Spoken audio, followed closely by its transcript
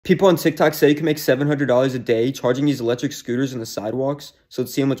People on TikTok say you can make $700 a day charging these electric scooters in the sidewalks, so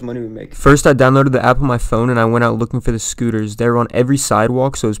let's see how much money we make. First, I downloaded the app on my phone and I went out looking for the scooters. They were on every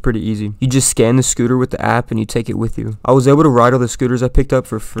sidewalk, so it was pretty easy. You just scan the scooter with the app and you take it with you. I was able to ride all the scooters I picked up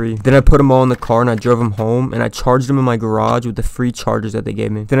for free. Then I put them all in the car and I drove them home, and I charged them in my garage with the free chargers that they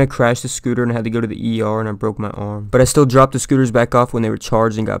gave me. Then I crashed the scooter and I had to go to the ER and I broke my arm. But I still dropped the scooters back off when they were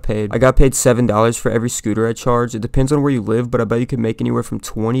charged and got paid. I got paid $7 for every scooter I charged. It depends on where you live, but I bet you could make anywhere from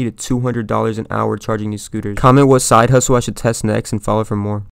 $20 to $200 an hour charging these scooters. Comment what side hustle I should test next and follow for more.